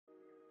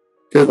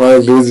Good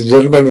morning, ladies and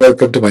gentlemen.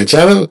 Welcome to my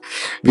channel.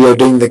 We are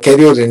doing the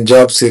career and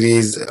job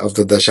series of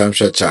the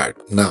Dashamsha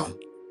chart. Now,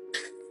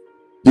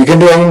 you can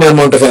do any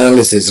amount of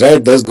analysis,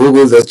 right? There's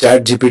Google, there's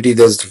Chat GPT,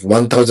 there's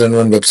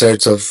 1001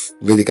 websites of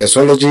Vedic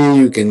astrology.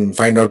 You can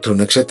find out through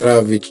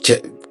Nakshatra, which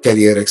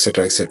career,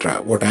 etc.,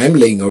 etc. What I'm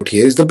laying out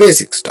here is the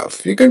basic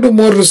stuff. You can do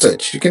more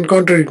research. You can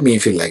contradict me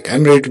if you like.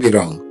 I'm ready to be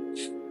wrong.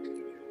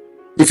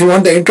 If you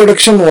want the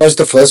introduction, watch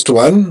the first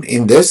one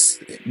in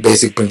this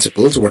basic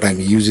principles, what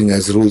I'm using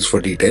as rules for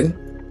D10.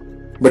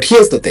 But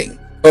here's the thing,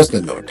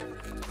 personal note.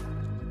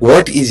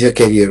 What is your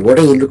career? What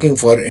are you looking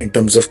for in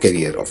terms of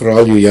career? For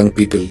all you young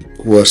people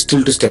who are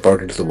still to step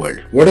out into the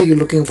world, what are you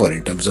looking for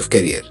in terms of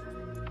career?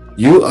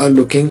 You are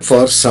looking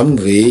for some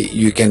way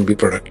you can be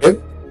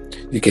productive,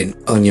 you can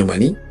earn your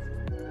money,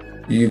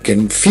 you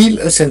can feel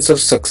a sense of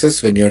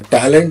success when your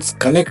talents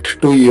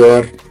connect to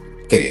your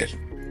career.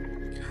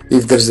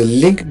 If there's a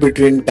link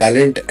between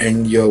talent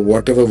and your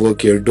whatever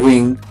work you're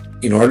doing,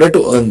 in order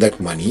to earn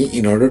that money,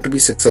 in order to be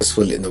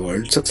successful in the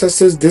world,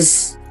 success is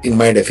this in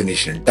my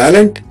definition.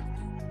 Talent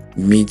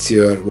meets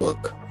your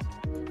work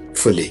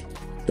fully.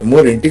 The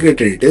more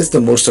integrated it is, the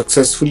more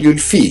successful you'll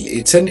feel.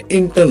 It's an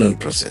internal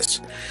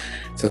process.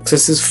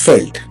 Success is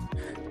felt,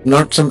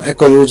 not some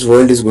accolades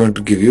world is going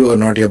to give you or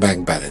not your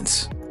bank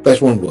balance.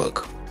 That won't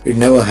work. It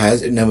never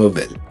has, it never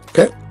will.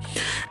 Okay?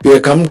 We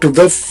are come to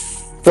the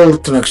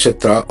fourth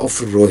nakshatra of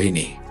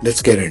Rohini.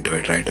 Let's get into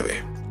it right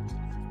away.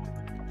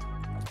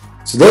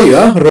 So there you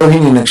are,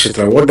 Rohini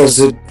Nakshatra. What does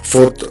it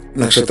fourth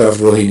Nakshatra of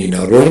Rohini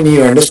now? Rohini,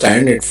 you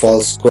understand, it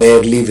falls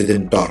squarely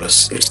within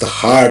Taurus. It's the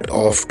heart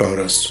of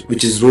Taurus,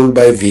 which is ruled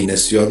by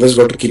Venus. You always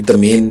got to keep the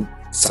main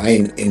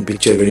sign in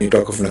picture when you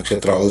talk of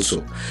Nakshatra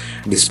also.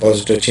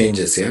 Dispositor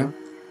changes, yeah?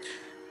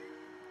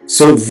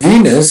 So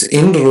Venus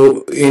in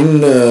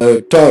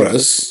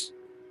Taurus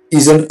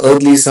is an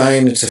earthly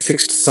sign, it's a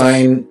fixed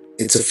sign,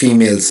 it's a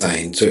female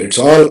sign. So it's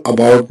all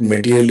about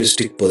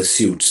materialistic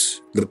pursuits.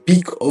 The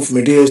peak of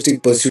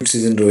materialistic pursuits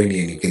is in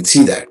Rohini, and you can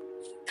see that.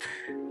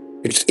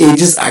 Its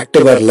ages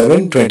active are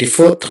 11,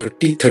 24,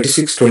 30,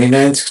 36,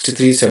 29,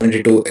 63,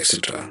 72,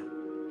 etc.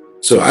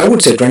 So I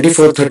would say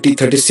 24, 30,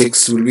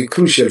 36 will be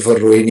crucial for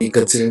Rohini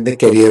considering the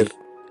career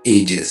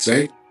ages,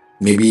 right?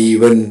 Maybe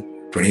even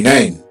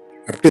 29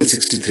 up till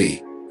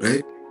 63,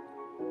 right?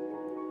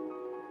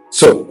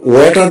 So,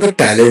 what are the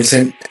talents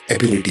and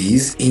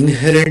abilities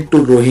inherent to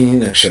Rohini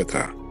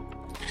Nakshatra?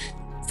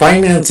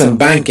 Finance and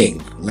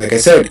banking. Like I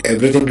said,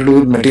 everything to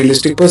do with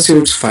materialistic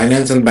pursuits,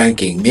 finance and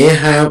banking may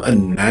have a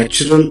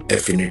natural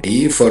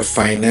affinity for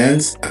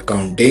finance,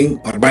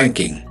 accounting, or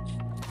banking.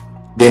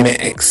 They may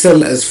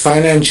excel as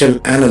financial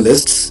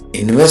analysts,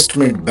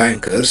 investment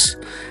bankers,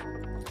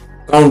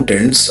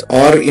 accountants,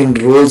 or in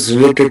roles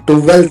related to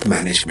wealth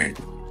management.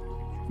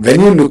 When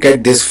you look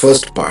at this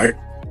first part,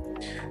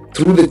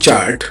 through the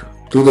chart,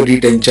 through the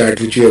D10 chart,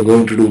 which we are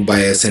going to do by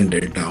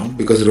ascendant now,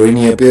 because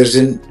Rohini appears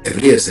in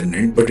every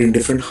ascendant but in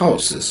different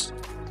houses.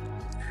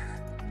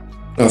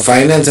 Now,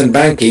 finance and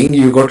banking,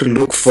 you got to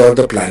look for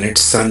the planets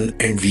Sun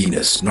and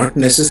Venus, not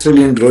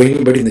necessarily in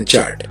Rohini but in the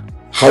chart.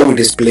 How it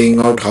is playing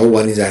out, how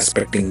one is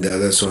aspecting the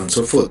other, so on and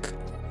so forth.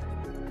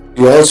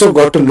 You also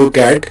got to look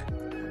at,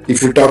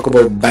 if you talk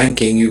about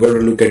banking, you got to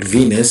look at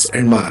Venus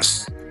and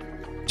Mars.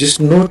 Just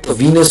note the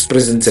Venus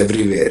presence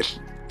everywhere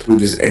through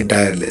this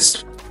entire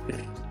list.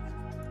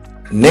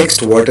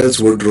 Next, what else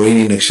would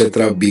Rohini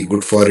Nakshatra be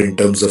good for in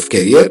terms of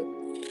career?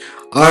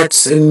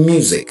 Arts and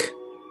music.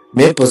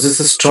 May possess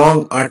a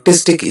strong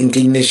artistic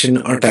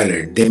inclination or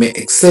talent. They may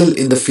excel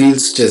in the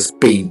fields such as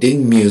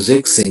painting,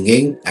 music,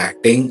 singing,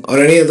 acting,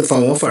 or any other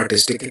form of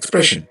artistic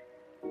expression.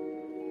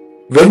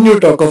 When you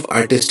talk of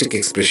artistic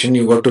expression,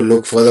 you got to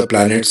look for the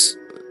planets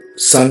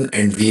Sun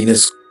and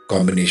Venus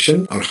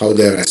combination, or how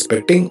they are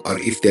aspecting, or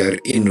if they are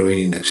in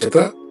Rohini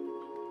Nakshatra.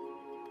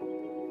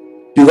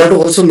 You got to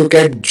also look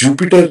at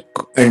Jupiter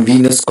and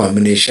Venus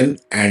combination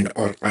and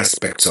or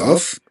aspects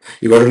of.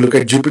 You got to look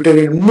at Jupiter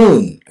and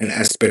Moon and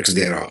aspects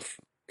thereof.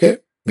 Okay,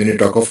 when you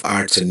talk of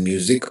arts and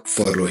music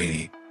for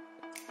Rohini.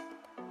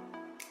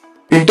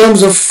 In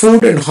terms of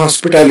food and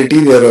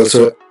hospitality, they are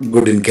also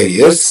good in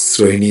careers.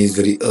 Rohini is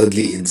very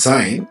early in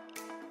sign.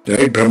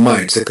 Right, Brahma,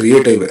 it's a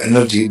creative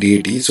energy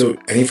deity. So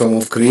any form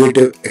of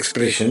creative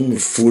expression,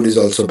 food is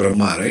also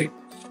Brahma, right?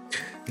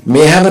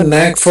 May have a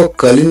knack for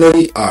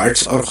culinary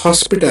arts or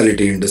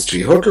hospitality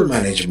industry, hotel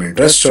management,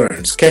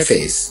 restaurants,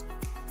 cafes.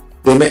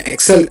 They may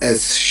excel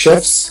as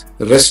chefs,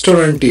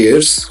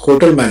 restaurateurs,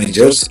 hotel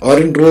managers, or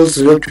in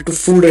roles related to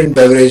food and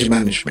beverage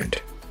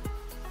management.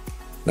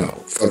 Now,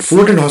 for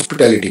food and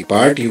hospitality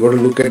part, you got to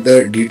look at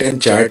the D10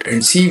 chart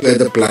and see where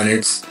the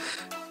planets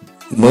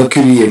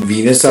Mercury and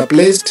Venus are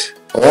placed,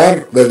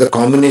 or where the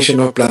combination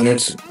of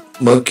planets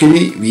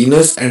Mercury,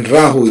 Venus, and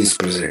Rahu is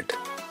present.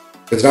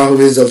 Because Rahu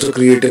is also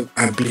creative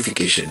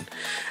amplification.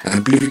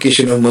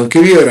 Amplification of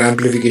Mercury or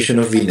amplification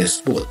of Venus,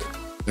 both,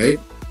 right?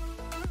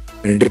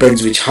 And it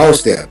depends which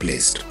house they are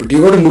placed. But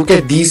you got to look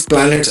at these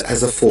planets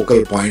as a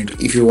focal point.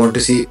 If you want to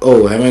see,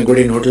 oh, am I good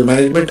in hotel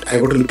management? I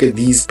got to look at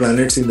these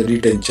planets in the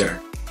D10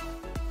 chart.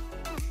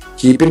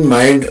 Keep in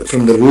mind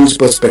from the rules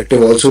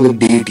perspective also the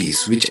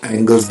deities, which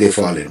angles they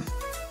fall in.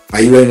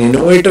 Are you an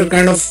innovator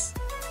kind of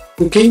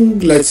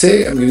cooking? Let's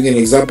say, I'm giving an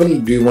example.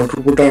 Do you want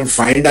to put on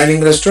fine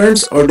dining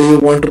restaurants, or do you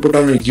want to put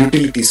on a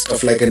utility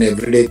stuff like an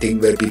everyday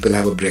thing where people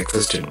have a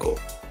breakfast and go?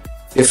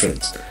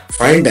 Difference.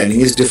 Fine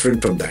dining is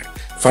different from that.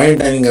 Fine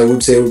dining, I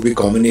would say, would be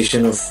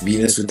combination of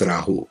Venus with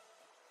Rahu.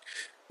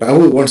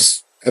 Rahu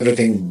wants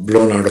everything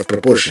blown out of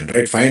proportion,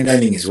 right? Fine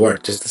dining is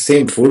what? Just the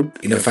same food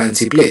in a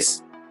fancy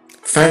place.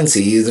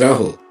 Fancy is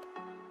Rahu.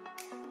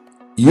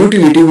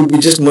 Utility would be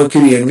just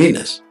Mercury and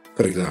Venus,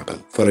 for example,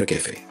 for a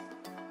cafe.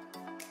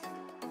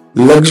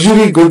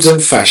 Luxury goods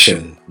and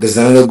fashion. There's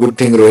another good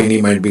thing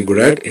Rohini might be good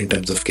at in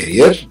terms of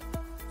career.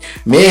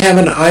 May have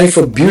an eye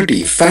for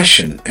beauty,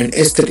 fashion, and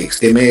aesthetics.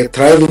 They may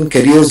thrive in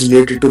careers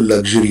related to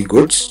luxury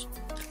goods,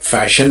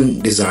 fashion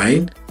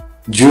design,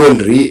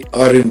 jewelry,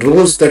 or in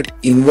roles that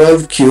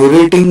involve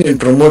curating and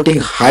promoting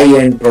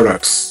high-end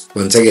products.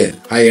 Once again,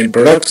 high-end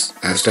products,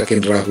 I've stuck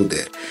in Rahu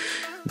there.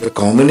 The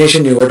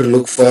combination you got to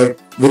look for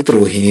with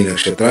Rohini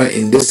Nakshatra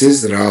in this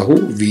is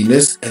Rahu,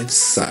 Venus, and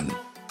Sun.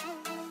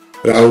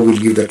 Rahu will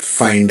give that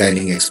fine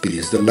dining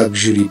experience, the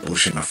luxury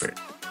portion of it.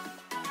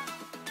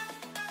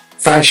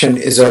 Fashion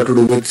is all to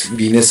do with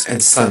Venus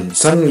and Sun.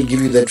 Sun will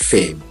give you that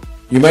fame.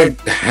 You might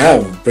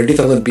have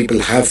 20,000 people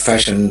have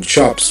fashion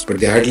shops, but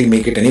they hardly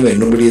make it anyway.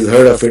 Nobody has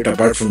heard of it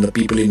apart from the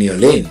people in your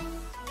lane.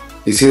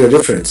 You see the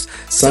difference?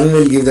 Sun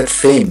will give that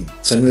fame.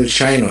 Sun will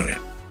shine on it.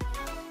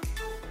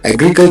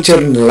 Agriculture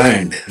and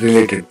land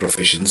related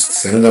professions.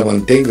 That's another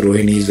one thing.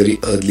 Rohini is very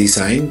earthly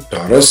sign.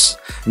 Taurus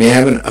may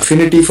have an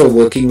affinity for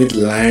working with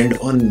land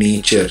or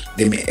nature.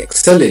 They may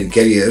excel in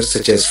careers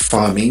such as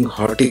farming,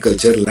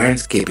 horticulture,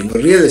 landscaping, or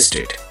real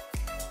estate.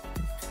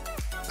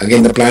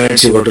 Again, the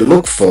planets you got to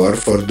look for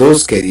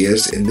those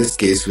careers in this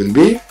case will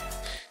be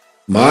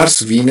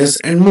Mars, Venus,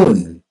 and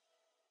Moon.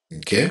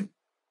 Okay.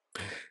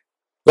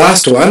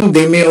 Last one,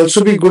 they may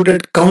also be good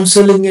at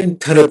counseling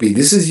and therapy.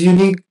 This is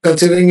unique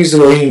considering it's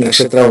Rohini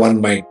Nakshatra, one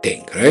might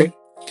think, right?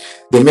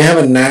 They may have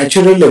a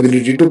natural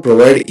ability to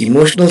provide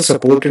emotional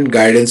support and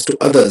guidance to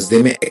others.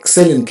 They may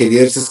excel in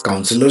careers as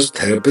counselors,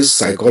 therapists,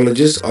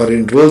 psychologists, or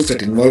in roles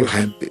that involve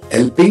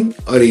helping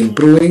or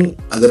improving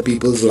other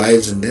people's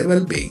lives and their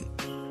well-being.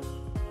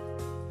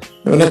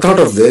 When I thought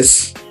of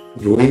this,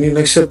 Rohini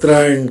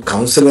Nakshatra and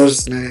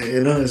counselors,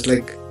 it's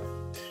like,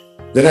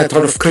 then I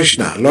thought of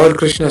Krishna. Lord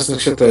Krishna's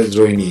Nakshatra is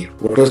Rohini.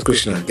 What was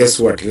Krishna? Guess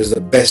what? He was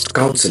the best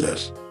counselor,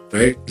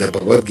 right? The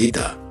Bhagavad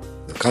Gita,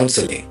 the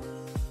counseling.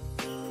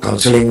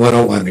 Counseling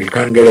 101. It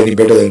can't get any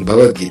better than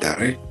Bhagavad Gita,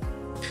 right?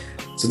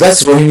 So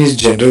that's Rohini's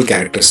general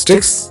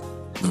characteristics.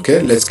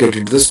 Okay, let's get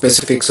into the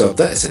specifics of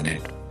the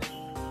ascendant.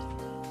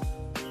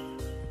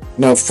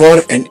 Now for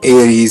an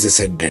Aries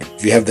ascendant,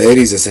 we have the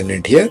Aries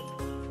ascendant here.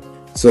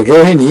 So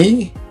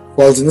Rohini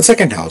falls in the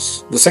second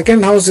house. The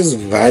second house is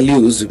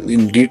values.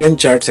 In D10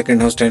 chart,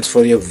 second house stands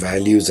for your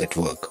values at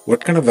work.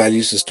 What kind of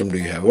value system do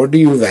you have? What do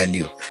you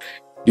value?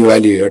 You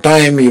value your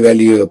time, you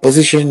value your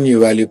position, you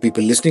value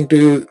people listening to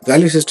you.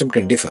 Value system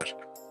can differ.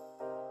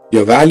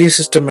 Your value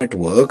system at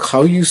work,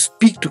 how you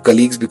speak to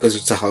colleagues because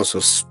it's a house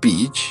of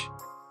speech.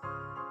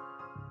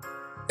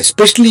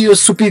 Especially your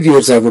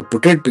superiors, I would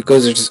put it,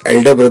 because it is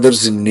elder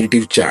brothers in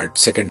native chart,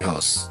 second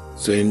house.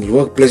 So in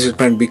workplace, it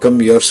can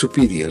become your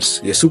superiors,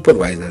 your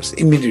supervisors,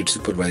 immediate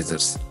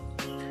supervisors,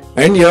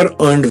 and your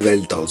earned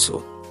wealth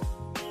also.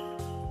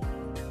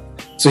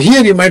 So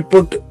here you might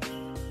put,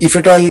 if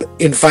at all,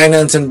 in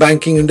finance and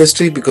banking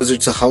industry, because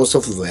it's a house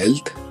of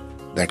wealth.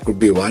 That could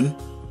be one.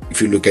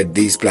 If you look at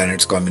these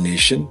planets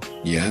combination,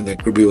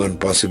 that could be one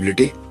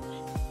possibility.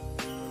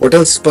 What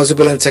else is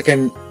possible? And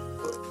second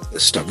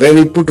stuff, where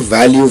we put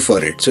value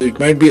for it. So it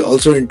might be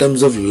also in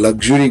terms of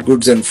luxury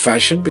goods and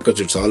fashion,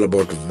 because it's all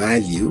about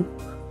value,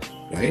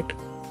 right?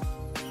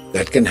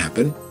 That can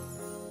happen.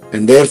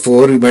 And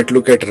therefore, we might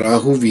look at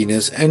Rahu,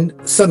 Venus, and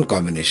Sun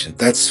combination.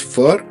 That's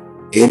for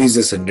Aries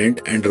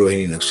ascendant and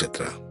Rohini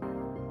Nakshatra.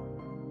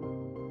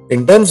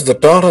 In terms of the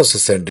Taurus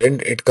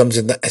ascendant, it comes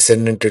in the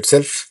ascendant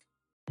itself,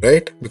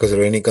 right? Because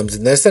Rohini comes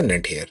in the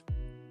ascendant here.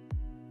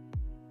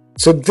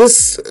 So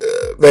this,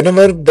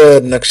 whenever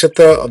the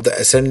nakshatra of the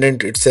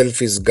ascendant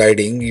itself is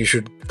guiding, you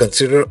should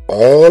consider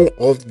all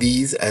of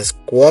these as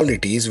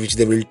qualities which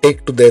they will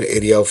take to their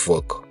area of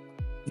work.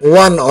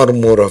 One or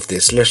more of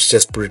this, let's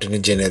just put it in a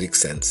generic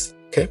sense.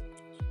 Okay.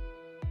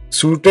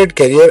 Suited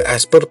career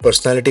as per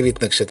personality with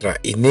nakshatra,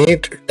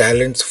 innate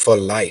talents for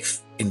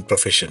life in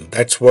profession.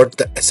 That's what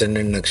the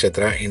ascendant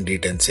nakshatra in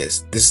D10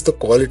 says. This is the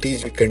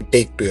qualities you can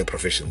take to your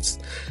professions.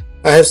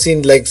 I have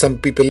seen like some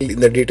people in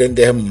the D10,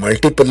 they have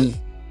multiple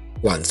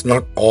ones,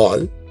 not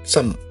all,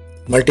 some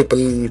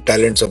multiple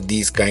talents of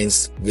these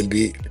kinds will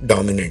be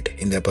dominant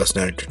in their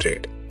personality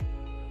trait.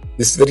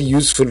 This is very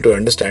useful to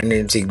understand and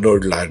it's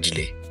ignored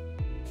largely.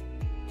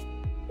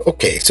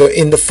 Okay, so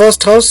in the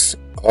first house,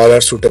 all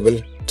are suitable.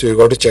 So you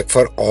got to check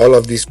for all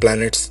of these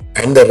planets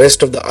and the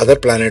rest of the other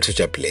planets which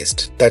are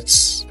placed.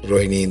 That's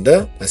Rohini in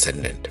the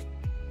ascendant.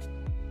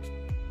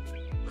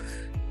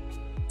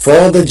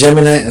 For the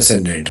Gemini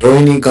ascendant,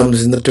 Rohini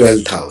comes in the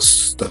 12th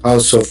house, the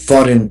house of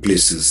foreign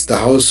places, the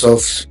house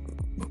of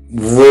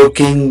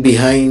working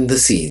behind the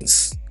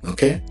scenes.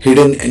 Okay,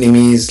 hidden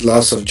enemies,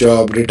 loss of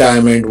job,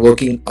 retirement,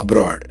 working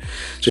abroad.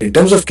 So, in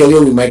terms of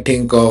career, we might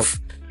think of,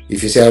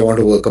 if you say I want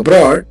to work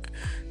abroad,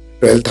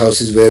 12th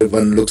house is where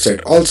one looks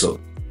at also.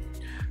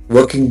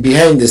 Working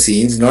behind the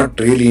scenes, not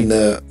really in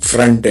the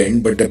front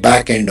end, but the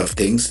back end of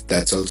things,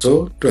 that's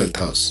also 12th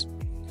house.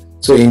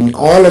 So, in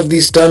all of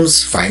these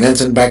terms,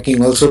 finance and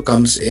banking also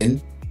comes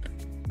in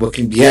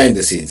working behind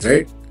the scenes,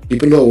 right?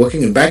 People who are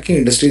working in banking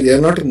industry, they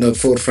are not in the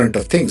forefront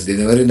of things. They're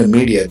never in the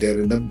media.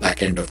 They're in the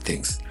back end of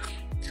things.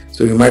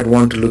 So you might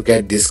want to look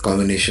at this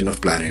combination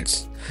of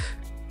planets.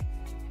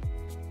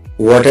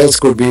 What else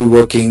could be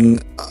working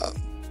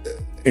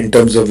in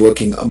terms of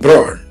working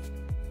abroad?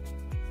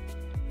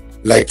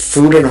 Like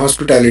food and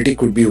hospitality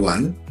could be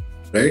one,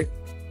 right?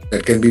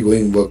 That can be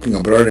working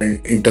abroad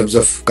in terms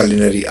of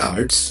culinary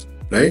arts,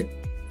 right?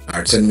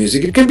 Arts and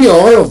music. It can be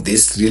all of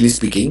this, really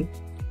speaking.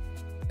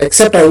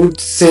 Except I would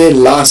say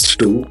last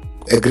two,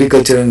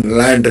 agriculture and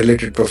land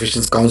related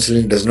professions,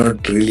 counseling does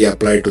not really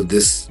apply to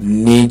this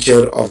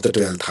nature of the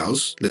 12th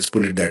house. Let's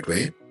put it that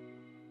way.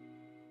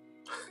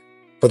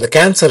 For the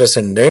Cancer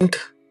ascendant,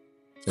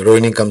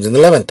 Rohini comes in the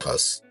 11th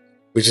house,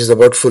 which is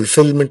about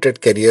fulfillment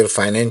at career,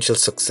 financial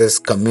success,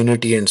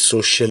 community, and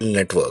social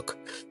network.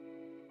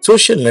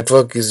 Social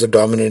network is the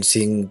dominant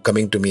thing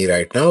coming to me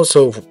right now.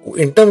 So,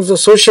 in terms of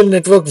social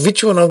network,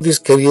 which one of these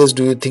careers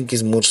do you think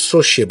is more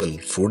sociable?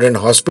 Food and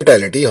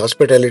hospitality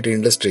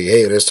industry,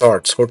 hey,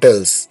 resorts,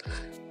 hotels.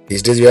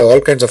 These days, we have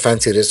all kinds of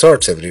fancy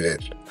resorts everywhere.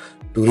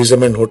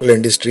 Tourism and hotel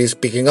industry is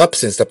picking up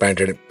since the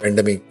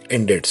pandemic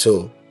ended.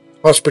 So,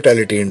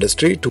 hospitality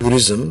industry,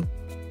 tourism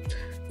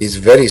is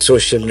very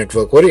social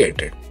network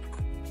oriented.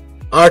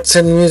 Arts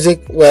and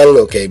music, well,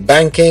 okay.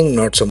 Banking,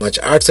 not so much.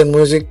 Arts and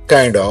music,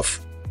 kind of.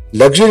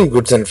 Luxury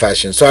goods and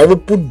fashion. So I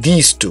would put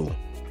these two,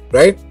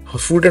 right?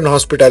 Food and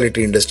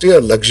hospitality industry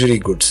or luxury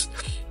goods.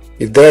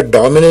 If there are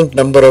dominant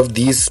number of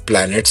these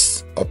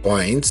planets or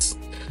points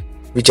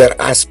which are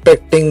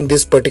aspecting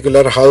this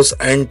particular house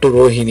and to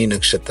Rohini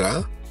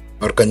Nakshatra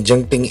or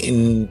conjuncting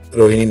in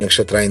Rohini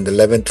Nakshatra in the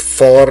 11th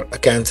for a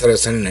Cancer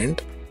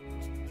ascendant,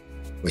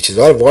 which is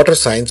all water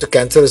signs. So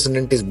Cancer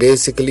ascendant is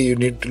basically, you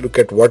need to look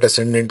at what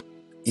ascendant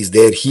is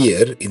there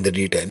here in the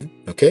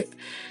D10, okay?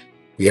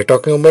 We are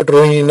talking about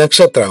Rohini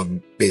Nakshatra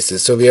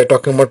basis. So we are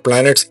talking about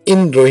planets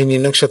in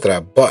Rohini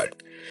Nakshatra.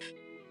 But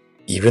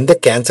even the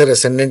Cancer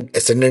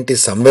ascendant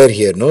is somewhere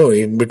here, no?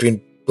 In between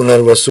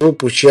Punarvasu,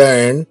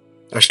 Pushya and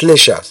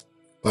Ashlesha.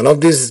 One of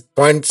these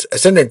points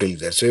ascendant is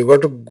there. So you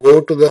got to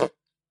go to the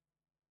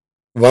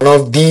one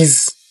of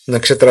these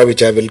nakshatra,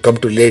 which I will come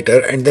to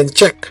later, and then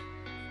check.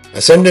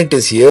 Ascendant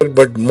is here,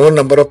 but more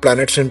number of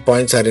planets and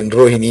points are in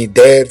Rohini.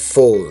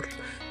 Therefore,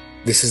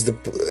 this is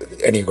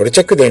and you got to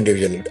check with the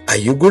individual. Are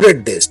you good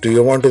at this? Do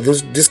you want to do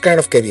this kind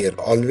of career?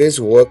 Always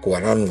work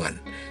one-on-one.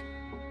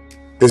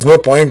 There's no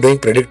point doing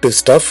predictive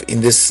stuff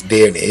in this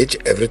day and age.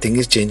 Everything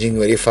is changing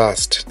very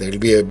fast. There will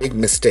be a big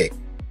mistake.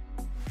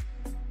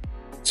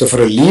 So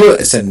for a Leo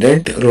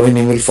ascendant,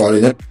 Rohini will fall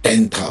in the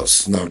 10th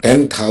house. Now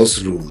 10th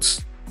house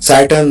rules.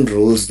 Saturn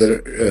rules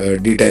the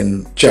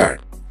D10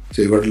 chart.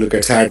 So you got to look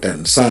at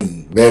Saturn,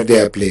 Sun, where they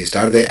are placed.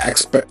 Are they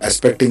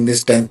aspecting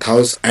this 10th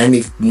house? And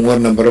if more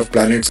number of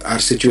planets are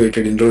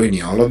situated in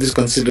Rohini, all of these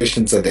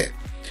considerations are there.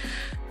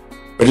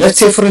 But let's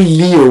say for a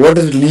Leo, what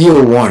does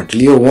Leo want?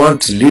 Leo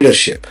wants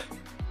leadership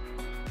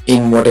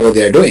in whatever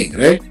they are doing,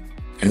 right?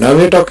 And now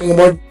we're talking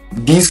about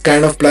these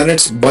kind of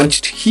planets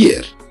bunched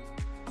here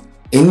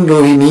in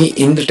Rohini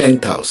in the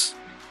 10th house.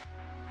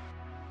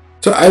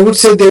 So I would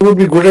say they would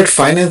be good at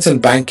finance and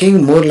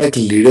banking, more like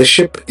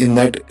leadership in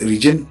that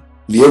region.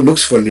 Leo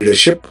looks for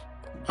leadership.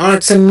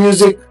 Arts and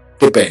music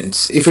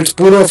depends. If it's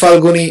Purva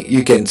Falguni,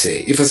 you can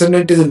say. If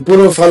ascendant is in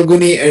Purva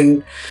Falguni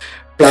and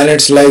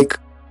planets like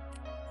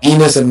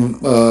Venus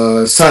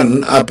and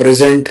Sun are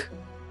present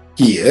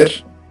here,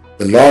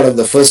 the Lord of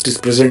the first is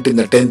present in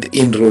the 10th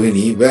in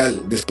Rohini, well,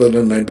 this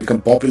person might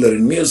become popular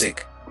in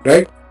music,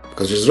 right?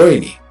 Because it's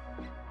Rohini.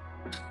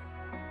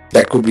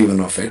 That could be one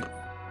of it.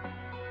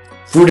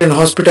 Food and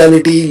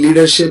hospitality,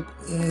 leadership,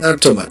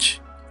 not so much.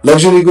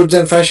 Luxury goods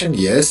and fashion,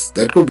 yes,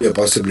 that could be a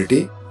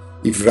possibility.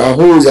 If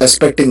Rahu is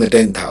aspecting the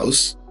 10th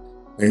house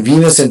and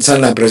Venus and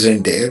Sun are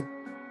present there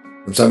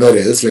from somewhere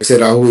else, let's say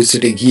Rahu is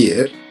sitting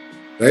here,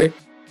 right?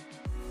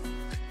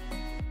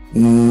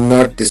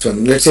 Not this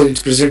one. Let's say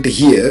it's present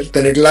here,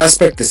 then it will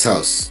aspect this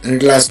house and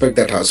it will aspect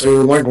that house. So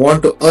you might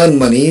want to earn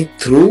money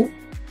through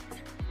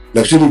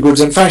luxury goods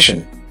and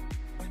fashion.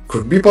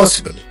 Could be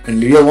possible. And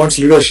Leo wants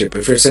leadership.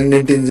 If it's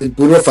ascendant in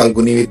Purva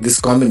Falguni with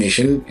this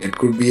combination, it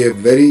could be a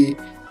very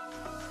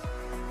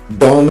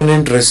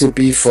dominant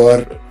recipe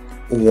for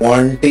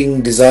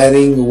wanting,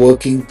 desiring,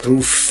 working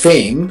through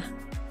fame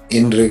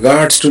in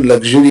regards to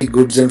luxury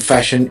goods and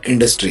fashion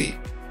industry.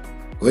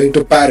 Going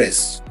to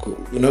Paris,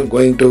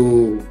 going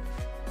to,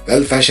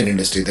 fashion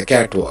industry, the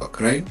catwalk,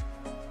 right?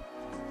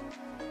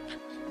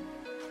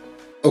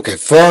 Okay,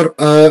 for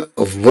a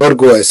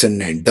Virgo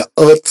ascendant, the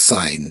earth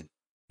sign,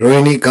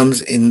 Rohini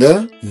comes in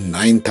the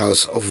ninth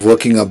house of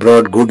working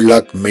abroad, good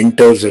luck,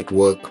 mentors at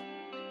work.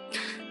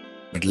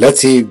 But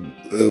let's see,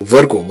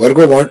 Virgo.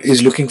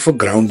 Is looking for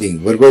grounding.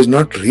 Virgo is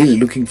not really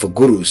looking for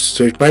gurus.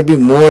 So it might be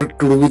more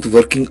to do with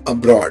working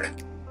abroad.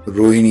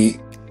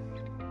 Rohini,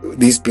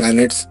 these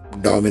planets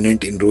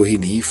dominant in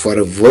Rohini for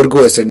a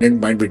Virgo ascendant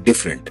might be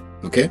different.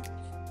 Okay.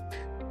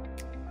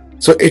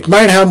 So it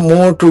might have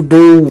more to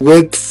do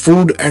with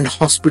food and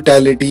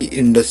hospitality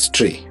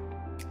industry.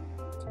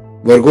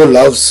 Virgo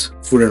loves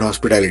food and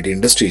hospitality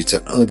industry. It's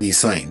an earthy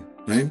sign,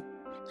 right?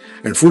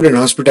 And food and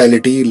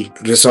hospitality,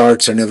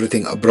 resorts and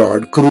everything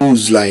abroad,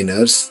 cruise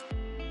liners,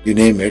 you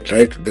name it,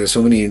 right? There are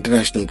so many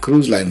international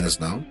cruise liners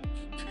now.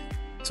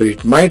 So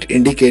it might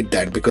indicate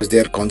that because they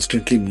are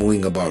constantly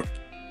moving about.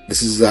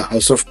 This is a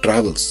house of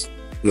travels,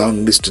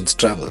 long distance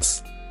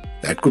travels.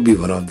 That could be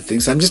one of the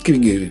things. I'm just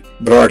giving you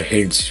broad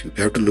hints. You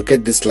have to look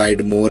at this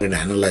slide more and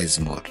analyze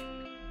more.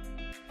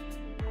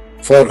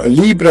 For a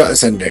Libra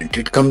ascendant,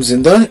 it comes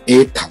in the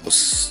 8th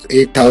house.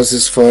 8th house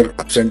is for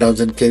ups and downs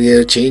in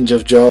career, change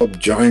of job,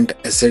 joint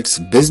assets,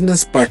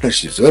 business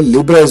partnerships. Well,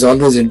 Libra is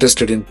always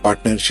interested in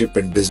partnership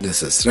and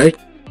businesses, right?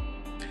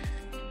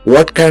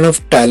 What kind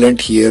of talent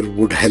here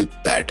would help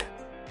that?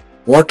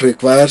 What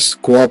requires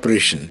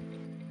cooperation,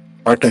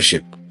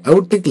 partnership? I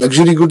would think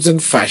luxury goods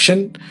and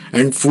fashion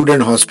and food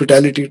and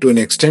hospitality to an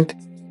extent.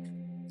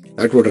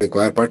 That would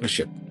require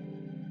partnership.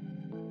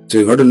 So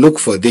you got to look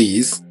for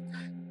these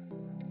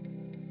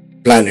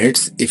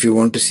planets if you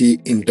want to see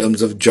in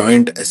terms of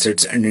joint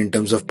assets and in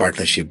terms of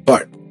partnership.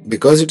 But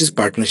because it is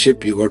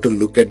partnership, you got to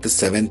look at the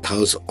 7th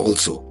house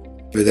also,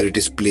 whether it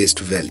is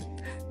placed well.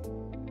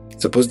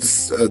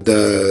 Suppose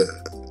the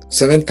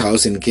 7th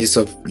house in case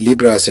of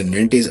Libra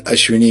ascendant is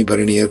Ashwini,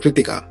 Bharani or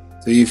Kritika.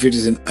 So if it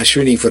is in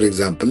Ashwini, for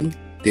example,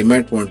 they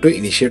might want to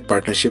initiate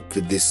partnership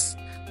with this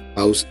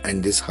house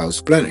and this house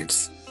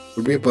planets.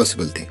 Would be a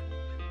possible thing.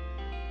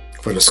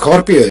 For a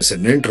Scorpio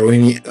ascendant,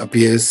 Rohini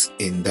appears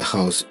in the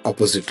house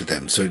opposite to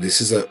them. So this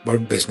is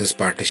about business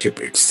partnership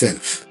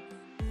itself.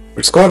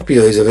 But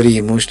Scorpio is a very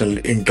emotional,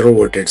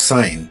 introverted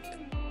sign.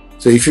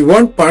 So if you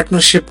want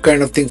partnership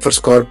kind of thing for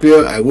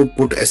Scorpio, I would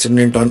put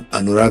ascendant on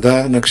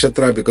Anuradha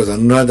Nakshatra because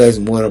Anuradha is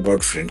more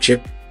about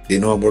friendship. They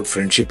know about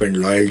friendship and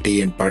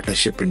loyalty and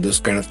partnership and those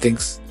kind of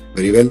things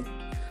very well.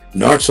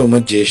 Not so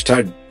much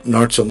Jyeshtha,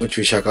 not so much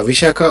Vishakha.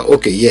 Vishakha,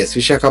 okay, yes,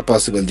 Vishakha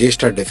possible.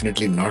 Jyeshtha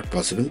definitely not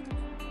possible.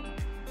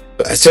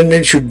 So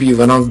ascendant should be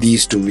one of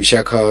these two,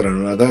 Vishakha or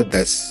Anuradha.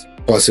 That's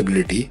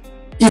possibility.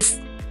 If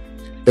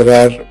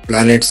there are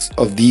planets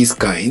of these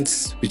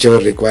kinds, whichever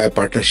require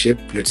partnership,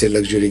 let's say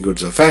luxury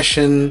goods or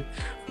fashion,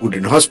 food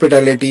and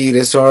hospitality,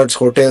 resorts,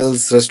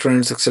 hotels,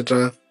 restaurants,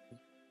 etc.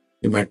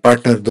 You might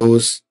partner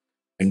those,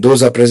 and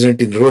those are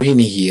present in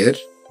Rohini here,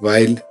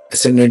 while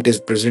ascendant is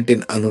present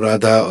in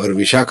Anuradha or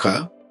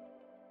Vishakha.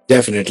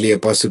 Definitely a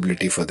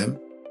possibility for them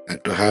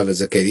to have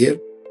as a career.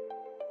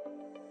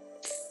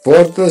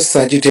 For the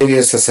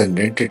Sagittarius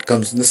ascendant, it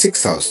comes in the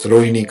 6th house.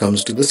 Rohini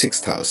comes to the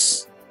 6th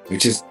house,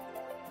 which is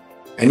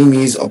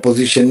enemies,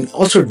 opposition,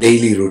 also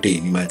daily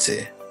routine, you might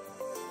say.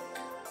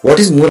 What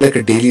is more like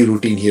a daily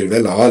routine here?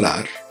 Well, all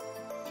are.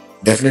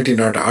 Definitely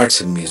not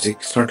arts and music.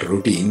 It's not a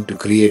routine to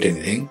create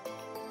anything.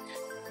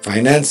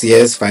 Finance,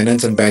 yes.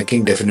 Finance and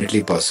banking,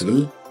 definitely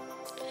possible.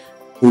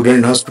 Food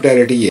and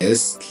hospitality,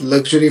 yes.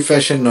 Luxury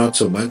fashion, not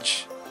so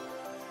much.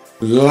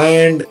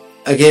 Land,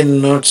 again,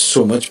 not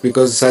so much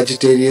because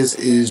Sagittarius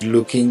is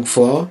looking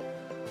for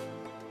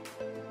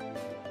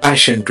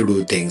passion to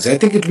do things. I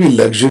think it will be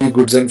luxury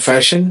goods and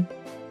fashion.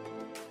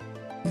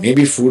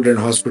 Maybe food and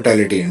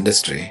hospitality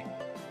industry.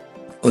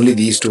 Only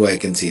these two I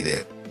can see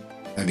there,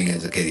 having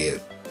as a career.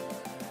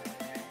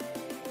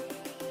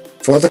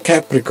 For the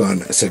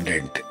Capricorn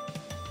ascendant,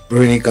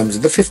 Rohini comes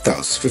in the 5th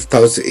house. 5th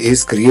house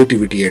is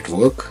creativity at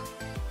work.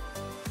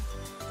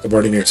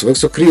 Subordinates work.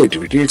 So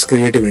creativity, it's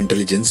creative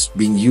intelligence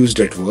being used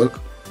at work.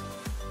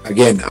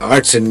 Again,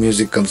 arts and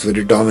music comes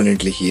very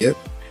dominantly here.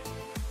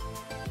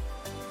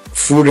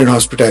 Food and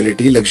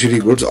hospitality, luxury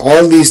goods,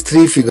 all these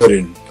three figure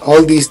in.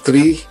 All these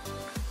three,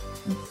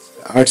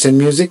 arts and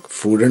music,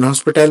 food and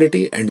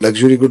hospitality, and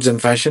luxury goods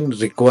and fashion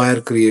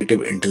require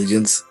creative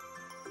intelligence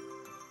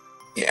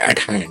at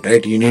hand,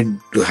 right? You need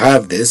to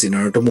have this in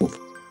order to move.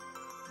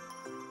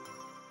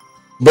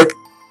 But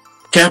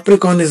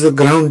Capricorn is a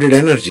grounded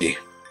energy.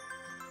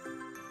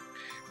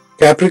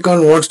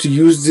 Capricorn wants to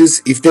use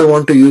this, if they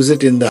want to use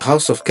it in the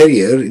house of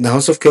career, in the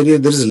house of career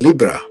there is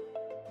Libra.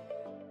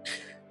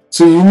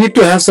 So you need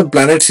to have some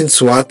planets in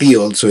Swati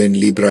also in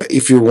Libra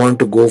if you want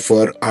to go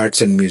for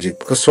arts and music,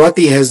 because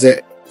Swati has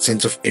a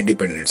sense of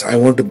independence. I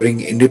want to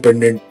bring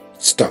independent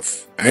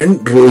stuff.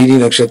 And Rohini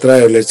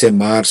Nakshatra, or let's say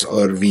Mars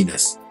or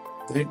Venus.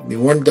 Right? They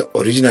want the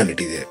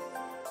originality there.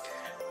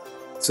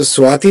 So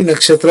Swati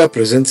Nakshatra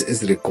presence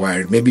is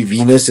required. Maybe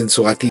Venus in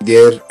Swati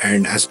there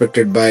and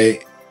aspected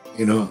by,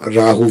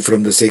 Rahu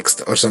from the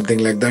 6th or something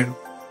like that.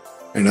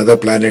 And other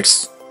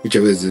planets,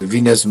 whichever is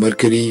Venus,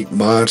 Mercury,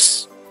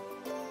 Mars,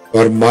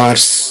 or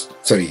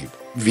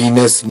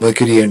Venus,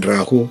 Mercury and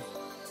Rahu.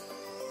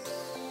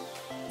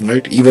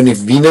 right? Even if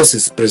Venus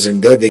is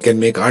present there, they can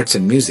make arts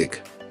and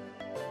music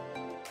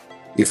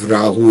if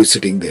Rahu is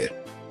sitting there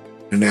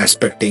and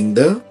aspecting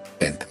the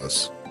 10th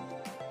house.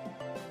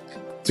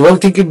 So one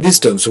think in this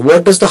terms. So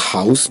what does the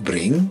house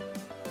bring?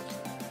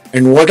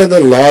 And what are the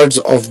lords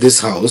of this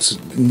house?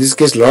 In this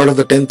case, lord of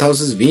the 10th house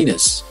is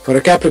Venus for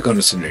a Capricorn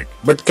ascendant.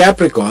 But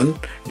Capricorn,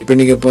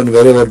 depending upon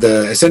wherever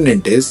the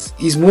ascendant is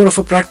more of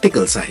a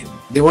practical sign.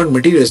 They want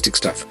materialistic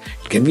stuff.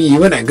 It can be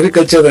even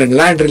agriculture and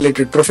land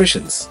related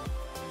professions.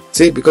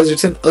 Say, because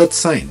it's an earth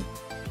sign.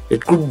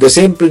 The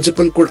same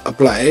principle could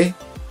apply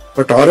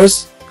for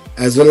Taurus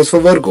as well as for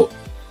Virgo.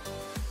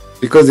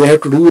 Because they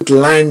have to do with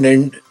land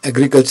and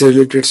agriculture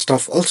related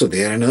stuff also.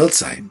 They are an earth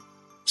sign.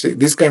 See,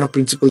 these kind of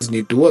principles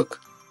need to work.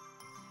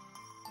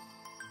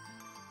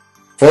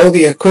 For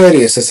the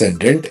Aquarius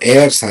ascendant,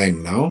 air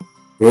sign now,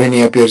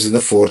 Rohini appears in the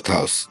 4th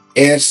house.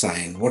 Air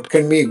sign. What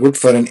can be good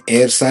for an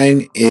air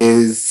sign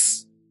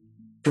is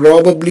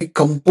probably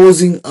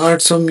composing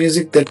arts or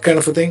music, that kind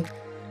of a thing.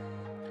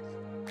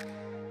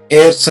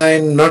 Air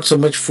sign, not so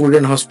much food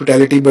and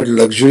hospitality, but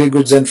luxury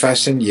goods and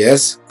fashion,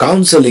 yes.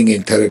 Counseling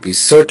and therapy,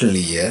 certainly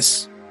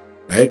yes.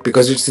 Right?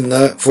 Because it's in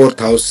the 4th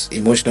house,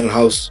 emotional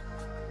house.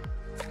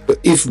 So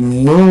if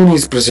moon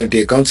is present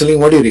here, counseling,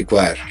 what do you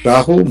require?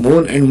 Rahu,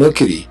 moon and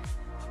Mercury.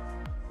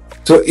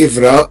 So if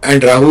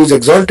Rahu is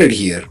exalted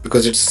here,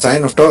 because it's a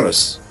sign of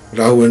Taurus,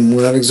 Rahu and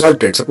moon are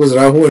exalted. Suppose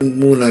Rahu and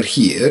moon are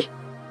here,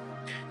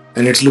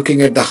 and it's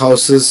looking at the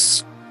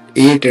houses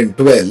 8 and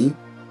 12,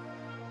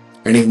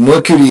 and if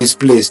Mercury is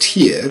placed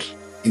here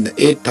in the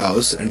 8th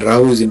house and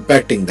Rahu is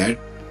impacting that,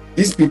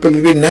 these people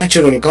will be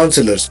natural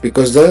counselors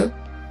because the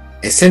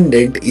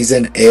ascendant is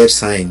an air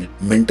sign,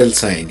 mental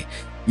sign.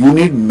 You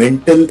need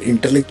mental,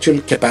 intellectual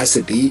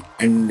capacity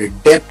and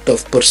depth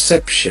of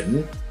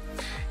perception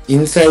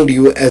inside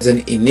you as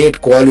an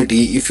innate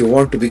quality if you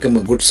want to become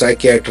a good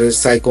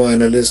psychiatrist,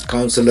 psychoanalyst,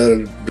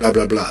 counselor, blah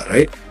blah blah,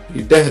 right?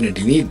 You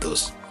definitely need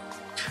those.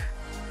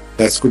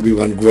 That could be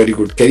one very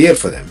good career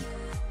for them.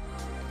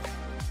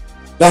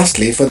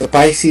 Lastly, for the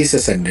Pisces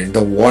ascendant,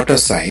 the water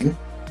sign,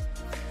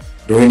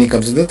 Rohini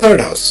comes in the 3rd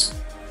house.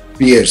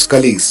 Peers,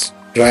 colleagues,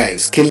 drive,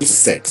 skill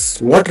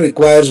sets. What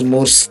requires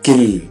more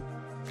skill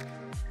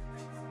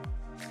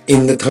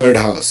in the 3rd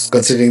house?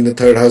 Considering the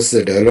 3rd house is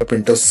the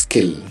development of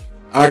skill.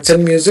 Arts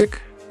and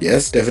music?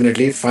 Yes,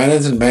 definitely.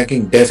 Finance and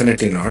banking?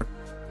 Definitely not.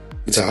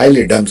 It's a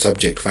highly dumb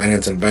subject,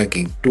 finance and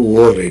banking. Too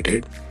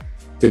overrated.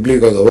 Simply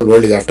because the whole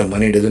world is after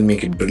money doesn't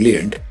make it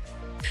brilliant.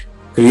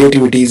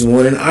 Creativity is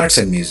more in arts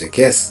and music,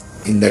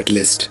 yes, in that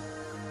list.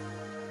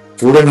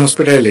 Food and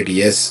hospitality,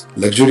 yes.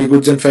 Luxury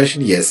goods and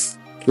fashion, yes.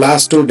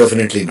 Last two,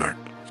 definitely not.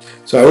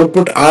 So I would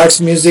put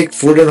arts, music,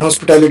 food and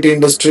hospitality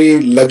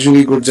industry,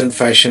 luxury goods and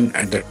fashion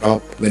at the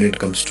top when it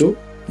comes to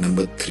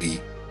number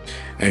 3.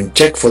 And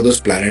check for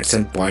those planets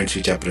and points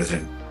which are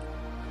present.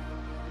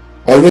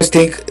 Always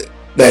think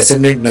the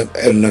ascendant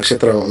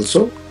nakshatra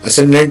also.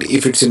 Ascendant,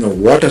 if it's in a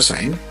water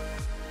sign,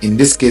 in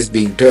this case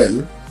being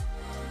 12,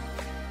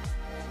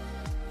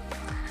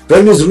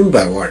 12 is ruled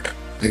by what?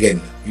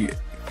 Again,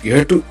 you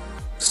have to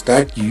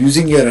start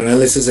using your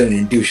analysis and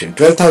intuition.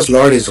 12th house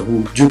lord is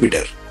who?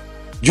 Jupiter.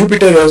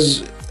 Jupiter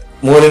is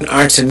more in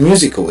arts and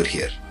music over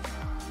here.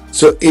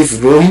 So if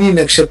Rohini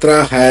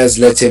Nakshatra has,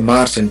 let's say,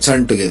 Mars and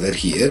Sun together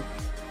here,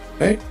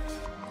 right,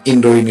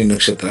 in Rohini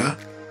Nakshatra,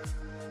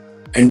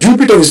 and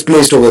Jupiter is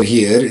placed over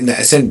here in the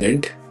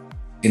ascendant,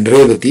 in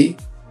Revati,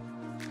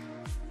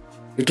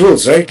 it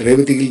rules, right? Revati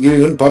will give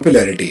even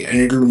popularity and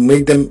it will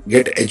make them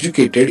get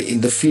educated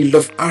in the field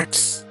of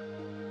arts.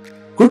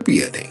 Could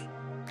be a thing.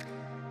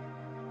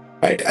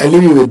 Right, I'll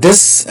leave you with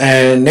this,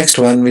 and next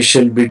one we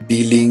shall be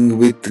dealing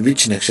with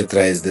which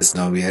nakshatra is this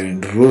now? We are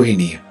in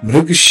Rohini,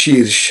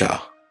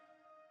 Mrigashirsha,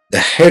 the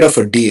head of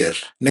a deer.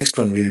 Next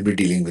one we will be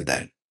dealing with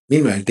that.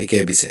 Meanwhile, take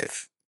care, be safe.